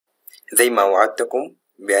زي ما وعدتكم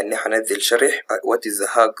بأني حنزل شرح What is the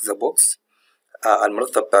HackTheBox.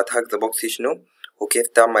 المنصة بتاعت HackTheBox شنو، وكيف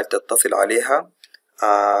تعمل تتصل عليها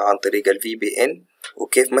عن طريق ال VPN،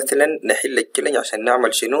 وكيف مثلا نحل التشالنج عشان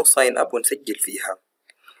نعمل شنو sign up ونسجل فيها.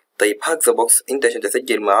 طيب HackTheBox انت عشان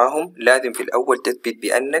تسجل معاهم لازم في الأول تثبت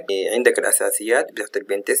بأنك عندك الأساسيات بتاعت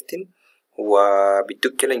البين تيستين،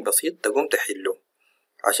 وبدوك تشالنج بسيط تقوم تحله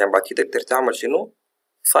عشان بعد كده تقدر تعمل شنو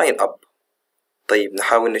sign up. طيب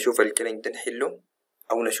نحاول نشوف التشالنج ده نحله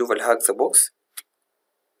أو نشوف HackTheBox.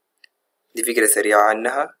 دي فكرة سريعة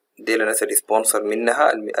عنها، دي ناس السبونسر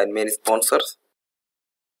منها المين سبونسرز.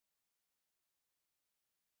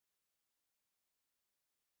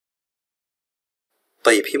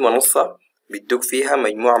 طيب هي منصة بتدوك فيها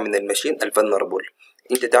مجموعة من الماشين الفلنربل،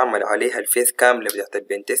 انت تعمل عليها الفيس كاملة بتاعت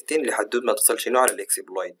البين تيستين لحد ما تصل شنو على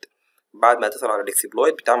الاكسبلويد. بعد ما تصل على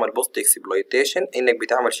الاكسبلويد بتعمل بوست اكسبلويتيشن، انك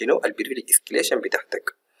بتعمل شنو البريفيليج اسكليشن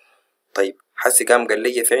بتاعتك. طيب حسي قام قال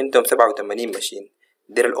لي في عندهم 87 ماشين،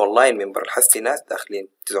 دير الاونلاين ممبر حسي ناس داخلين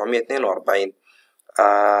 942.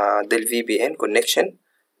 ده الفي بي ان كونكشن،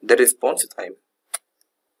 ده الريسبونس تايم.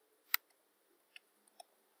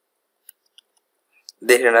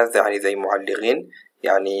 ده هنا ناس يعني زي معلقين،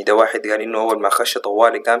 يعني ده واحد قال انه اول ما خش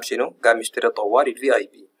طوالي قام شنو قام يشتري طوالي الفي اي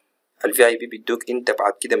بي. الفي اي بي بيدوك انت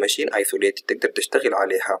بعد كده ماشين ايسوليتد تقدر تشتغل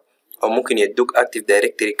عليها، او ممكن يدوك اكتيف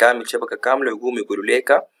دايركتري كامل شبكة كاملة ويقوم يقولوا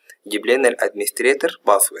ليك جيب لنا الادمنستريتور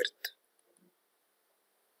باسورد.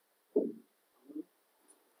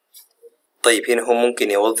 طيب هنا هم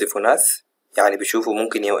ممكن يوظفوا ناس، يعني بيشوفوا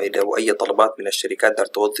ممكن لو اي طلبات من الشركات دار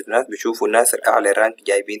توظف ناس بيشوفوا الناس الاعلى رانك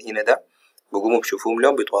جايبين هنا ده بيقوموا بيشوفوهم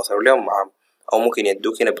لهم بيتواصلوا لهم معاهم. او ممكن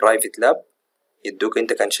يدوك هنا برايفت لاب، يدوك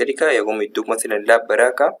انت كان شركة يقوم يدوك مثلا لاب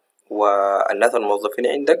براكة، والناس الموظفين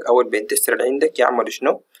عندك او البنتستر اللي عندك يعملوا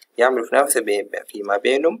شنو يعملوا منافسة فيما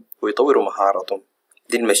بينهم ويطوروا مهاراتهم.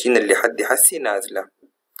 دي الماشين اللي حد حسي نازلة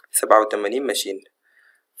 87 ماشين.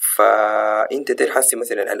 فانت تحسي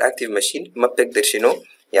مثلا الاكتيف ماشين ما بتقدر شنو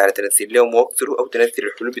يعني تنزل لهم ووك ثرو او تنزل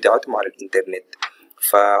الحلول بتاعتهم على الانترنت،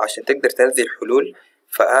 فعشان تقدر تنزل حلول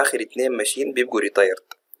فاخر 2 ماشين بيبقوا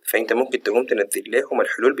ريتايرد، فانت ممكن تقوم تنزل لهم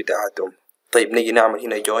الحلول بتاعتهم. طيب نيجي نعمل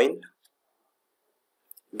هنا جوين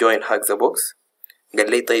HackTheBox.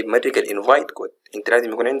 قال لي طيب مرق الانفايت كود، انت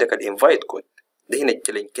لازم يكون عندك الانفايت كود. ده هنا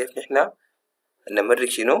التشالنج كيف نحنا نمرق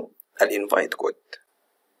شنو الانفايت كود.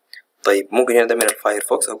 طيب ممكن هنا ده من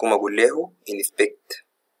الفايرفوكس اقوم اقول له inspect،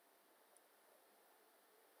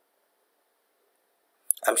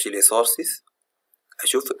 امشي لسورسز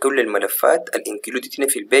اشوف كل الملفات الانكلودد هنا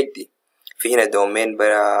في البيج دي. في هنا دومين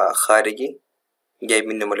برا خارجي جايب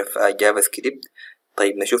منه ملفات جافا سكريبت.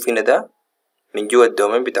 طيب نشوف هنا ده من جوا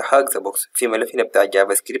الدومين بتاع HackTheBox في ملف هنا بتاع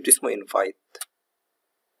جافا سكريبت اسمه invite.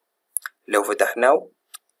 لو فتحناه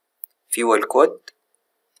في هو الكود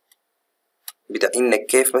بتاع انك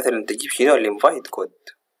كيف مثلا تجيب شنو الانفايت كود.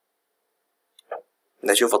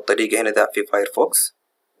 نشوف الطريقة هنا ده في فايرفوكس.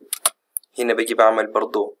 هنا بجي بعمل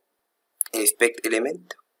برضو inspect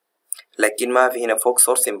element، لكن ما في هنا فوق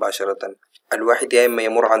سورس مباشرة. الواحد يا اما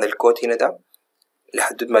يمر عن الكود هنا ده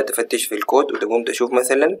لحد ما تفتش في الكود وتقوم تشوف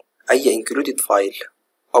مثلا اي included فايل،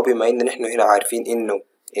 او بما ان نحن هنا عارفين انه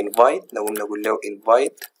invite نقوم نقول له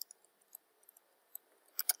invite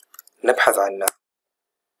نبحث عنه.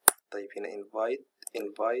 طيب هنا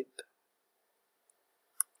invite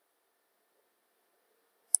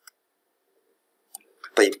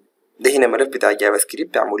طيب ده هنا ملف بتاع جافا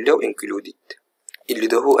سكريبت بعمل له included اللي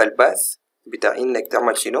ده هو الباس بتاع انك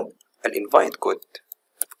تعمل شنو الانفايت كود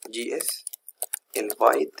جي.اس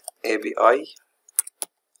invite API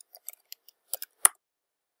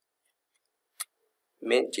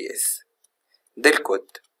main.js. ده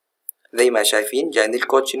الكود زي ما شايفين جاني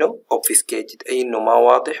الكود شنو obfuscated، اي انه ما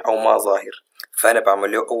واضح او ما ظاهر، فانا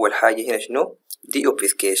بعمل له اول حاجة هنا شنو دي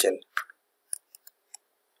obfuscation.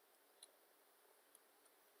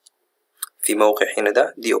 في موقع هنا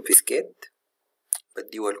ده دي obfuscate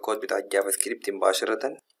بديه الكود بتاع الجافا سكريبت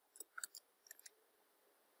مباشرة.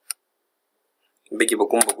 بجي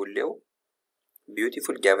بقوم بقول له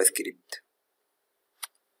beautiful جافا سكريبت،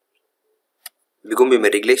 بيقوم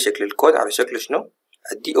بيمرق لي شكل الكود على شكل شنو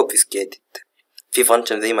الدي obfuscated. في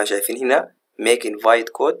فانكشن زي ما شايفين هنا make invite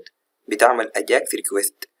code بتعمل ajax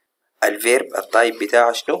request، الفيرب التايب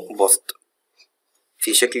بتاعه شنو بوست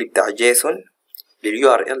في شكل بتاع جيسون لليو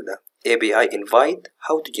ار ال ده API invite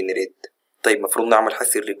how to generate. طيب مفروض نعمل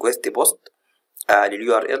حسي الريكوست بوست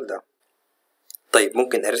لليو ار ال ده. طيب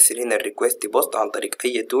ممكن ارسل هنا الريكوست بوست عن طريق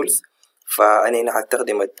اي تولز، فانا هنا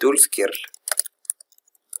هستخدم التولز كيرل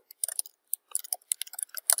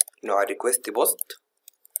نوع الريكوست بوست.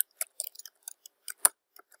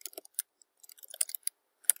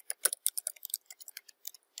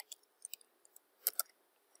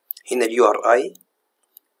 هنا ال URI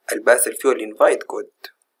الباسل فيه الانفايت كود.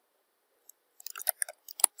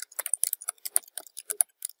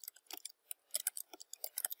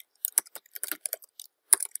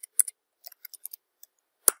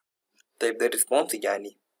 طيب ده الريسبونس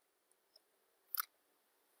يعني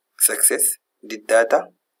success دي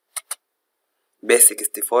الداتا base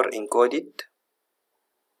 64 encoded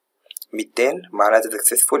 200 معناته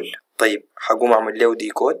successful. طيب هقوم اعمل له دي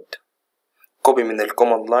كود كوبي من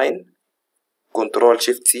الكوماند لاين كنترول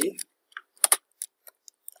شيفت سي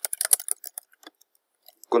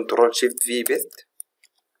كنترول شيفت في بيست.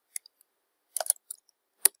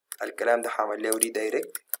 الكلام ده هعمل له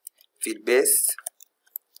ريدايركت في البيس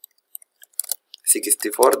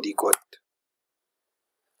 64 دي كود.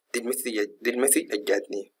 دي المسج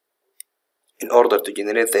الجاتني in order to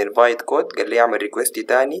generate the invite code قال لي اعمل ريكوست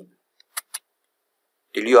تاني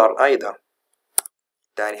لل URI ده.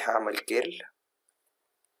 تاني هعمل كيرل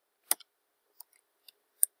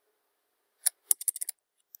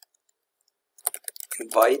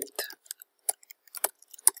invite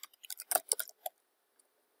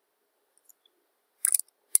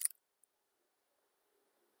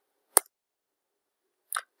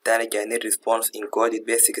تاني جاني الريسبونس encoded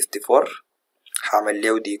base 64 هعمل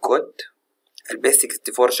له دي كود. البيس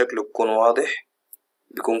 64 شكله بيكون واضح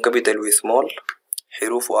بيكون كابيتال وسمول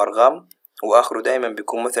حروف وأرقام وآخره دايما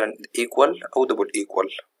بيكون مثلا equal أو double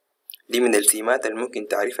equal. دي من السمات اللي ممكن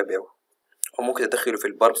تعرفها بيه وممكن تدخله في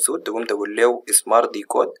البارب سوت تقوم تقول له سمارت دي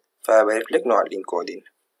كود فبعرف لك نوع الانكودين.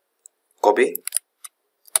 كوبي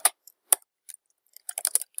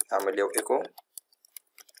أعمل له ايكو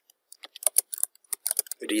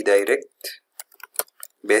ريدايركت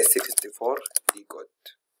بيس 64 دي كود.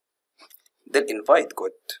 ده الانفايت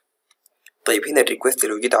كود. طيب هنا الريكوست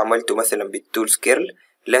لو جيت عملته مثلا بالتولز كيرل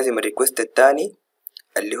لازم الريكوست التاني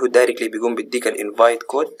اللي هو دايركتلي بيقوم بيديك الانفايت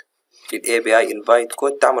كود للاي بي اي انفايت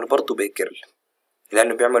كود تعمل برضه بكيرل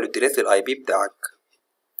لانه بيعملوا دريس للاي بي بتاعك.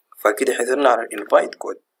 فكده حصلنا على الانفايت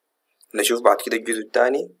كود. نشوف بعد كده الجزء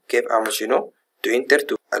التاني كيف اعمل شنو تو انتر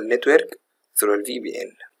تو النتورك ثرو الفي بي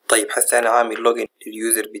ان. طيب هسه انا عامل لوجن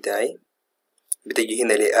لليوزر بتاعي بتجي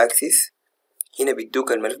هنا لاكسس هنا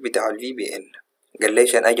بيدوك الملف بتاع الفي بي ان. قال لي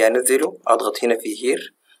عشان اجي انزله اضغط هنا في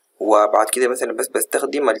هير وبعد كده مثلا بس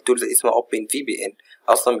بستخدم التولز اسمها اوبن في بي ان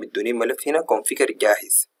اصلا بدوني ملف هنا كونفيجر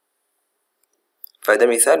جاهز. فده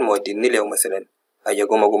مثال موديني له مثلا اجي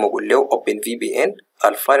اقوم اقول له اوبن في بي ان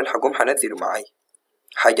الفايل اللي هقوم هنزله معاي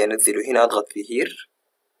حاجة انزله هنا اضغط في هير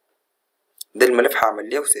ده الملف هعمل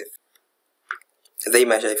له سيف. زي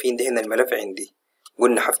ما شايفين ده هنا الملف عندي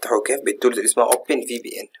قلنا هفتحه كيف بالتولز اللي اسمها اوبن في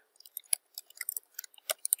بي ان.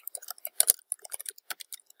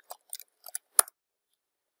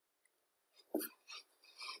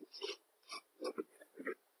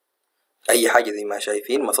 اي حاجة زي ما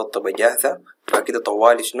شايفين مسطبة جاهزة. فكده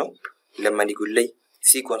طوالي شنو لما يقول لي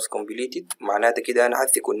sequence completed معناته كده انا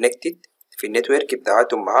هسي connected في النتورك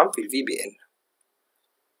بتاعتهم معاهم في الفي بي ان.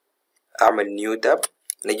 اعمل نيو تاب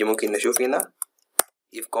نجي ممكن نشوف هنا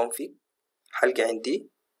if config حلقة عندي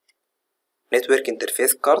network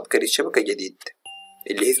interface card كريت شبكة جديد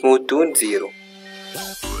اللي اسمه تون 0.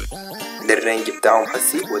 ده الرينج بتاعهم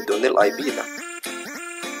حسي ودوني الاي بي ده.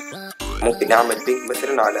 ممكن نعمل بينج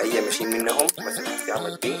مثلا على اي ماشين منهم مثلا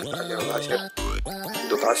نعمل بينج على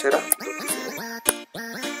 10.10.10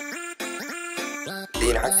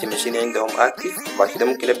 دي نحسي ماشين عندهم اكتف وبعد كده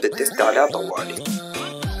ممكن ابدا تيست عليها طوالي.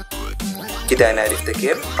 كده انا عرفت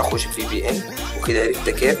كيف اخش في بي ان وكده عرفت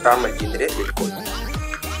كيف اعمل جنريت للكود.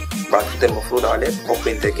 بعد كده المفروض عليك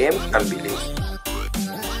open the game and play.